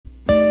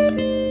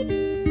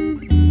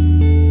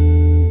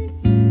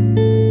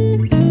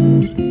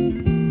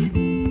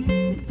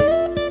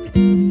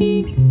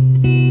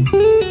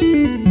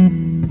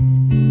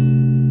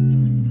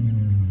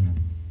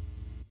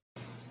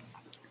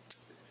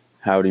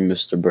Howdy,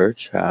 Mr.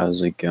 Birch.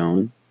 How's it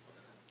going?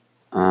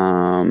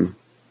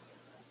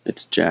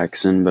 It's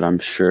Jackson, but I'm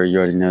sure you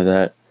already know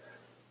that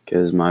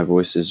because my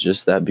voice is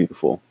just that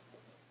beautiful.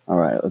 All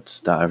right, let's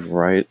dive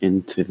right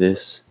into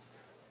this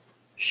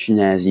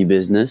snazzy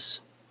business.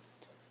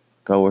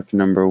 Bellwork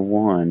number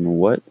 1.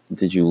 What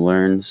did you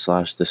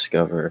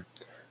learn/discover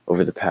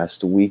over the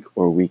past week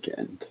or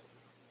weekend?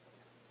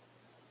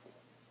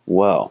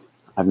 Well,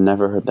 I've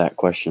never heard that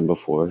question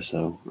before,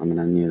 so I'm going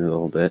to need a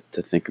little bit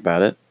to think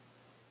about it.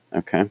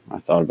 Okay, I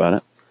thought about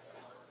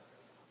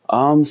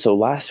it. So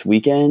last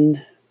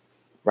weekend,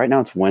 right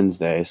now it's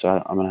Wednesday,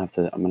 so I'm gonna have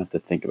to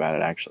think about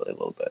it actually a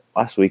little bit.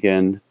 Last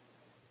weekend,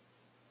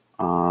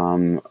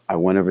 I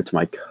went over to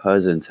my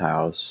cousin's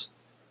house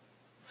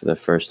for the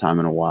first time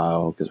in a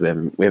while because we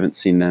haven't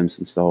seen them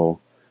since the whole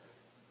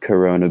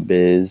Corona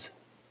biz.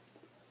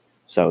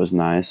 So it was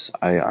nice.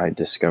 I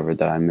discovered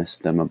that I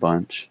missed them a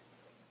bunch.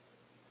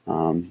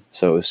 So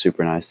it was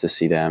super nice to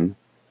see them.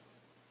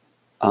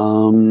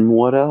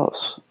 What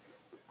else?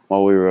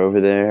 While we were over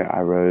there,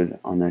 I rode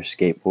on their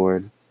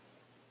skateboard.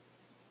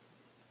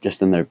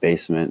 Just in their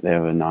basement. They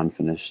have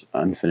a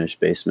unfinished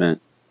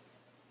basement.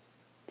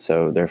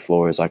 So their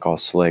floor is like all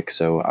slick.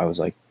 So I was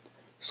like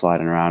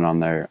sliding around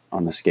on the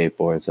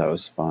skateboards. That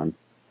was fun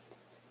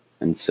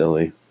and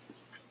silly.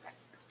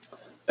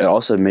 It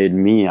also made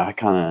me, I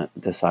kind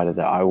of decided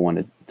that I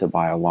wanted to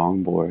buy a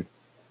longboard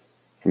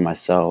for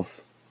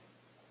myself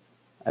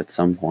at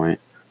some point.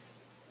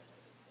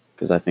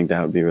 Because I think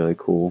that would be really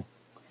cool.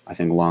 I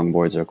think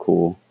longboards are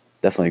cool.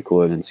 Definitely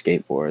cooler than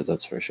skateboards,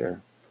 that's for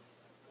sure.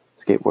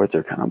 Skateboards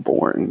are kind of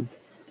boring.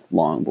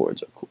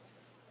 Longboards are cool.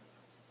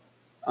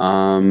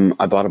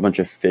 I bought a bunch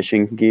of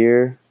fishing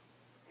gear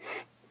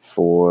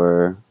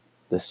for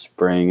the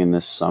spring and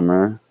the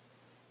summer.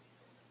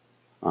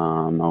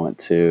 I went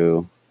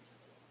to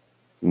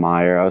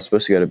Meyer. I was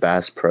supposed to go to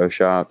Bass Pro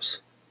Shops,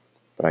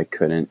 but I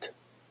couldn't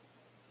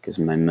because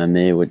my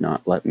mummy would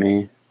not let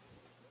me.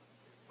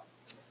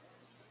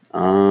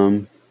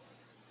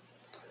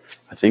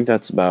 I think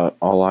that's about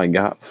all I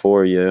got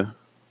for you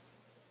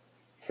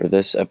for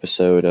this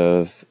episode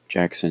of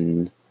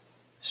Jackson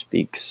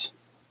Speaks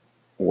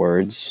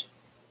Words.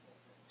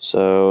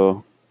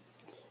 So,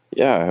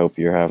 yeah, I hope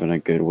you're having a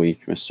good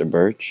week, Mr.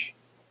 Birch.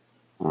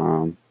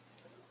 I'm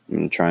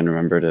going to try and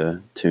remember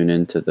to tune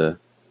into the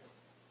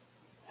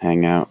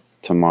hangout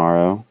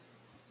tomorrow.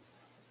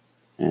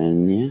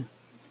 And, yeah,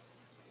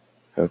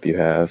 hope you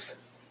have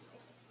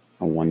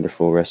a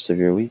wonderful rest of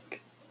your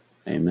week.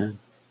 Amen.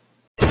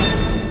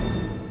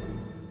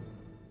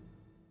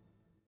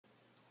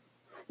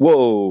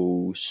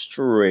 Whoa,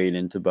 straight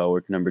into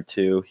Bellwork number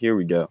 2. Here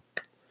we go.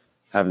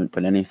 Haven't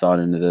put any thought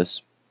into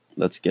this.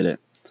 Let's get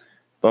it.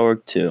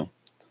 Bellwork 2.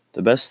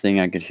 The best thing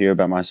I could hear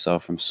about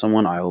myself from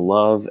someone I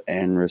love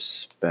and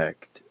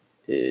respect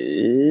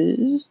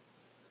is...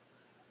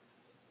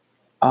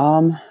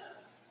 I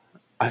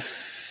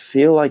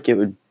feel like it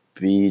would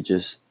be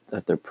just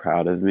that they're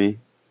proud of me.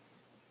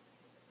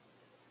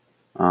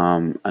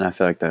 And I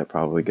feel like that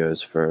probably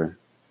goes for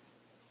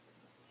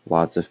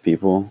lots of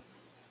people.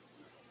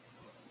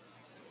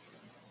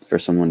 For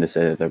someone to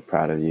say that they're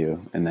proud of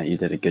you and that you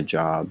did a good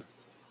job.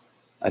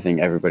 I think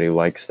everybody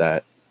likes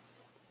that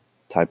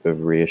type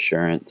of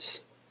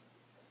reassurance.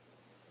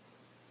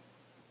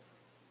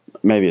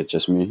 Maybe it's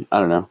just me. I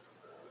don't know.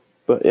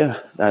 But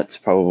yeah, that's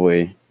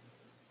probably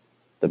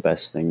the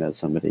best thing that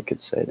somebody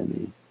could say to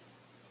me.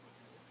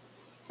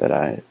 That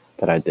I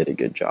did a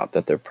good job,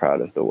 that they're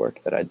proud of the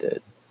work that I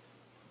did.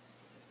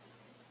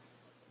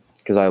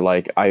 Because I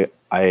like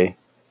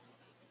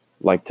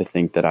to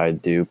think that I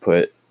do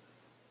put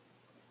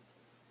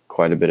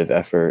quite a bit of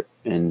effort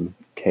and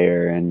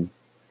care and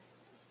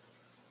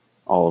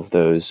all of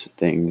those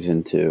things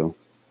into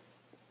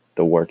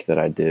the work that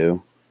I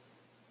do.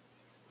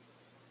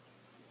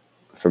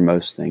 For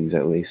most things,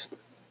 at least.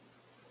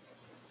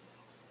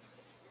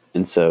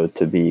 And so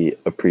to be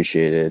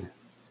appreciated,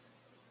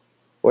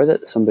 or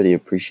that somebody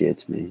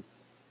appreciates me,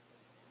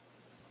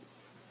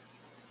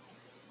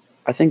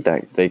 I think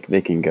that they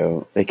can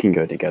go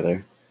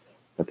together.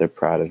 That they're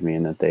proud of me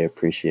and that they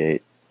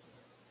appreciate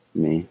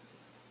me.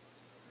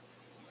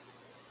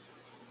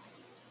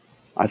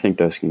 I think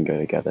those can go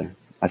together.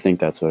 I think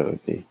that's what it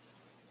would be.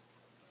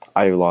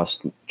 I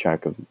lost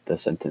track of the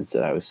sentence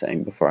that I was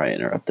saying before I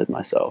interrupted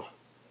myself.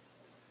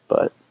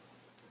 But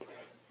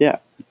yeah,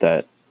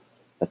 that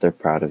they're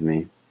proud of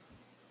me,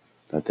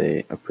 that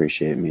they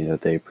appreciate me,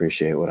 that they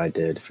appreciate what I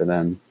did for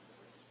them,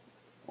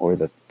 or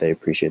that they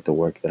appreciate the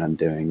work that I'm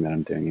doing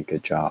a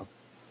good job.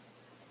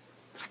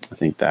 I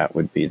think that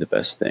would be the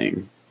best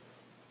thing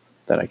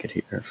that I could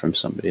hear from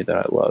somebody that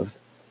I love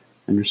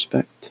and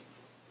respect.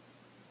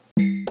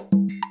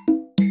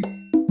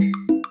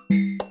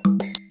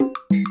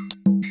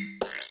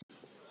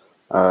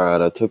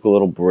 Alright, I took a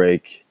little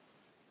break.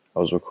 I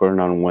was recording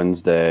on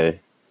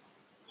Wednesday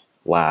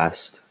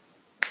last,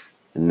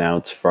 and now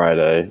it's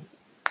Friday.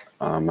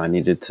 I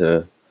needed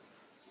to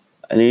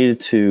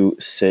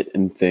sit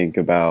and think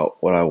about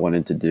what I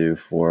wanted to do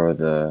for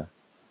the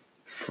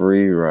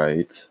free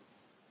write.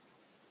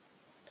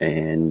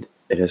 and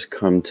it has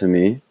come to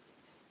me.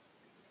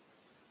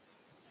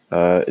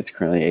 It's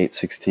currently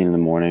 8:16 in the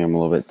morning. I'm a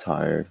little bit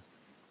tired,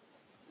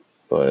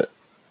 but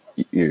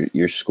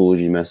your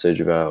Schoology message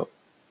about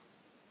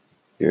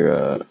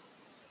your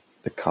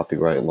the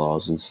copyright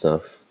laws and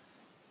stuff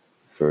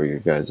for your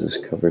guys'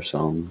 cover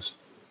songs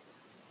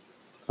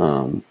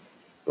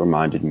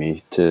reminded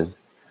me to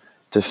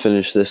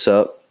finish this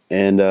up,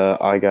 and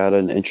I got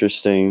an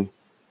interesting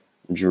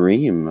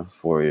dream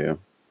for you.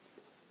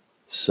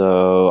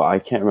 So I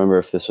can't remember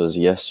if this was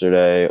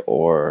yesterday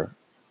or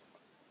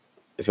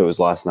if it was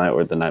last night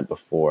or the night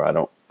before. I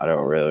don't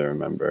really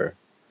remember.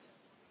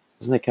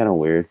 Isn't that kind of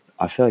weird?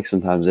 I feel like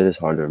sometimes it is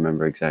hard to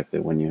remember exactly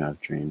when you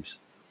have dreams.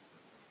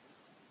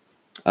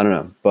 I don't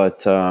know,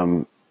 but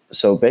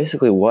so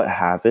basically what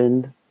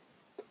happened.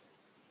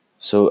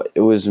 So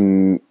it was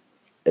when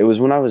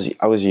I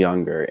was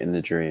younger in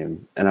the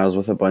dream, and I was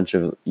with a bunch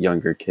of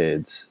younger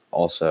kids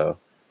also.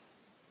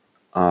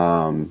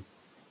 And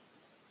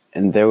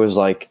there was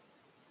a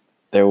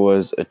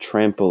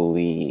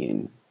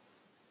trampoline,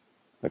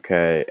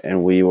 okay,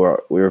 and we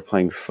were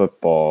playing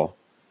football,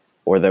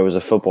 or there was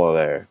a football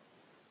there,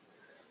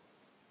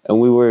 and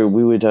we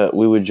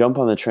would jump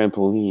on the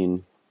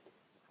trampoline,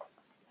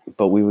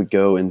 but we would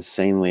go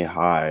insanely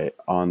high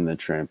on the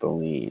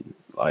trampoline,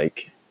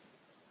 like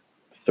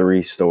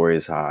 3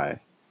 stories high.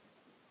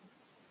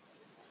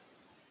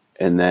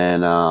 And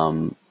then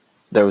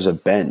there was a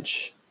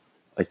bench,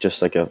 like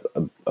just like a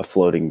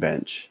floating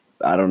bench.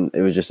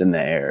 It was just in the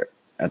air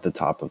at the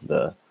top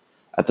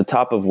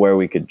of where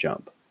we could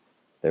jump.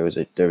 There was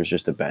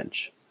just a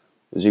bench.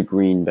 It was a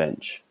green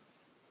bench.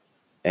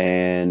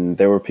 And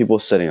there were people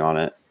sitting on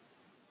it.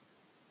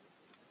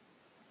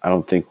 I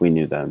don't think we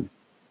knew them.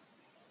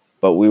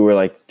 But we were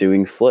like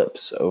doing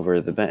flips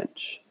over the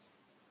bench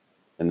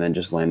and then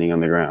just landing on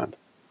the ground.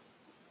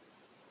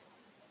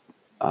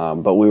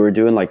 But we were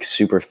doing like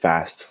super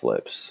fast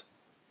flips.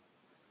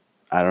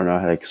 I don't know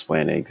how to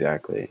explain it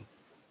exactly.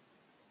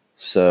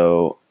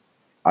 So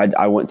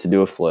I went to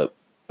do a flip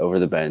over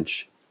the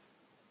bench.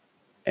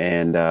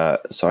 And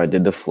so I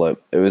did the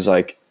flip. It was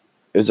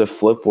a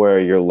flip where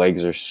your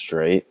legs are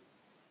straight.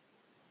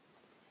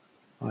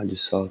 Oh, I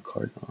just saw a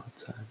cardinal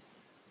outside.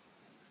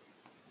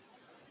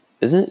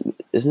 Isn't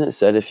it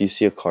said if you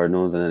see a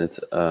cardinal, then it's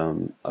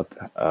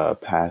a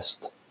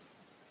past,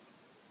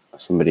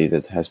 somebody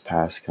that has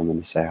passed coming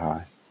to say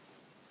hi?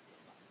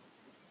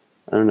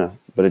 I don't know,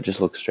 but it just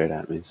looks straight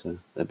at me, so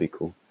that'd be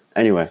cool.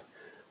 Anyway,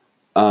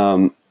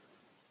 well,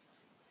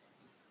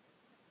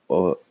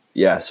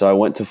 yeah, so I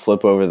went to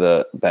flip over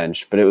the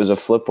bench, but it was a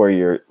flip where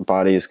your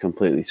body is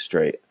completely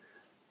straight.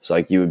 So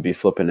like you would be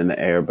flipping in the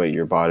air, but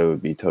your body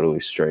would be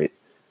totally straight.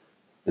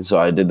 And so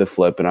I did the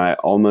flip, and I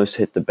almost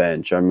hit the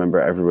bench. I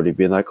remember everybody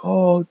being like,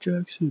 "Oh,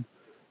 Jackson,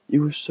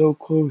 you were so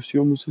close.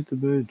 You almost hit the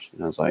bench."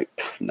 And I was like,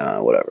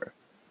 "Nah, whatever."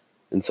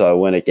 And so I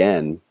went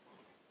again.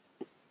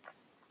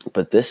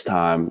 But this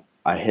time,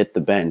 I hit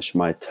the bench.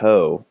 My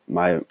toe,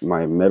 my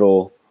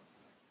middle,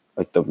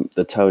 like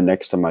the toe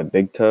next to my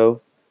big toe,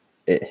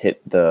 it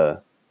hit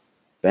the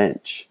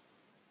bench.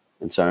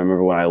 And so I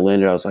remember when I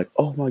landed, I was like,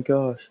 "Oh my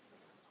gosh,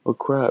 oh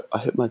crap, I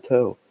hit my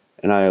toe."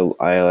 And I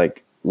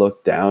like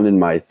looked down, and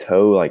my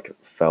toe like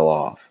fell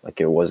off,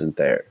 like it wasn't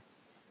there.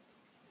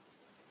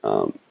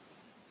 And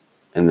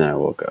then I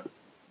woke up,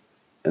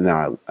 and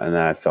then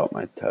I felt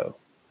my toe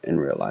in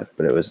real life,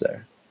 but it was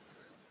there.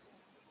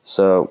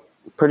 So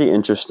pretty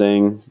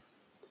interesting.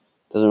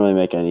 Doesn't really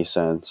make any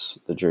sense,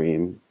 the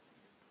dream.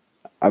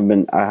 I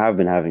have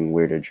been having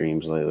weirder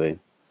dreams lately.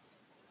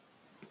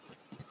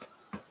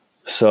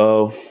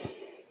 So,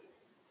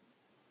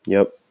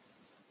 yep.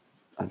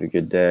 Have a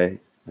good day.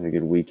 Have a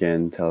good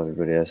weekend. Tell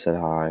everybody I said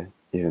hi,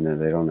 even though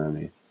they don't know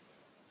me.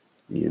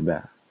 You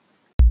bet.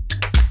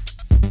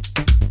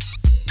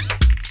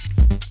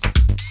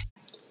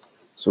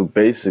 So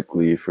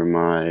basically, for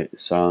my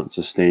silent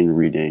sustained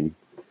reading,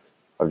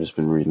 I've just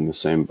been reading the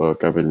same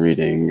book. I've been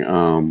reading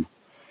The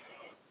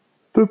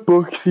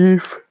Book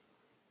Thief.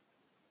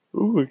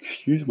 Oh,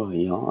 excuse my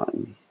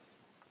yawn.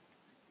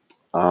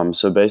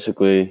 So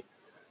basically,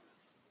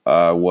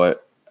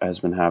 what has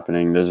been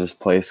happening, there's this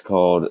place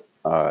called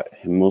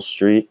Himmel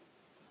Street,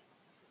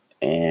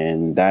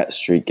 and that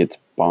street gets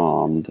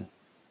bombed,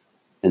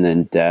 and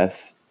then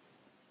Death,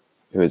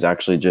 who is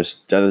actually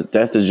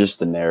Death is just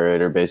the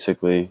narrator,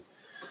 basically.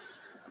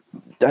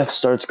 Death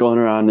starts going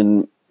around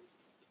and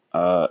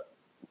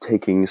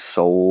taking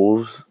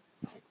souls,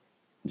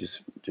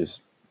 just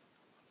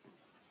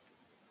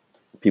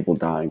people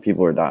dying.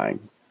 People are dying,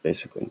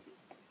 basically.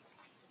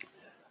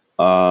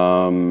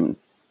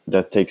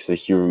 Death takes the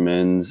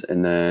humans,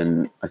 and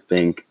then I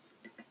think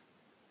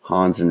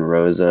Hans and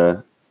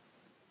Rosa.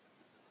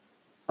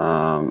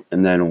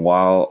 And then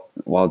while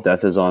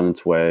Death is on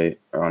his way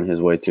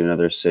to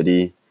another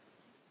city,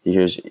 he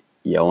hears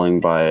yelling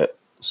by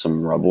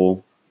some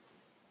rubble,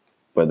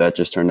 but that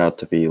just turned out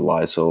to be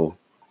Lysel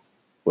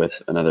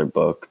with another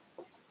book,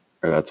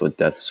 or that's what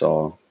Death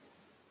saw.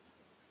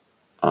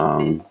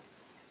 And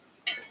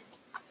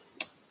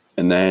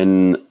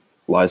then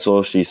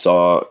Lysol, she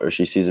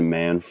sees a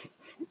man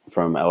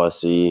from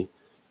LSE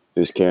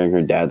who's carrying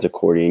her dad's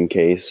accordion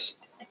case.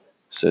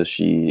 So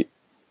she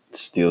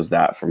steals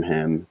that from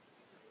him.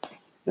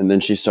 And then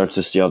she starts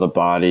to see all the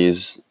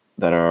bodies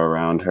that are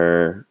around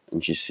her.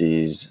 And she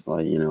sees,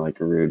 like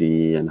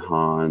Rudy and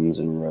Hans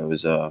and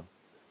Rosa.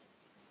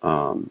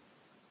 And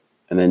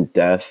then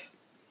Death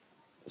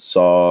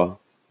saw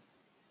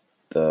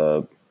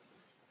that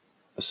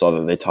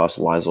they tossed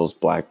Lysol's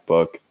black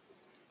book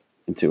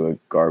into a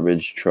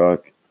garbage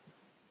truck.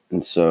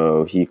 And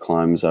so he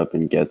climbs up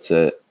and gets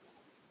it.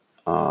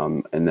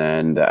 And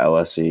then the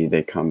LSE,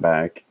 they come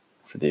back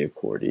for the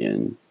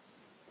accordion.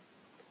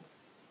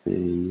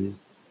 And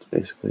that's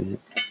basically it.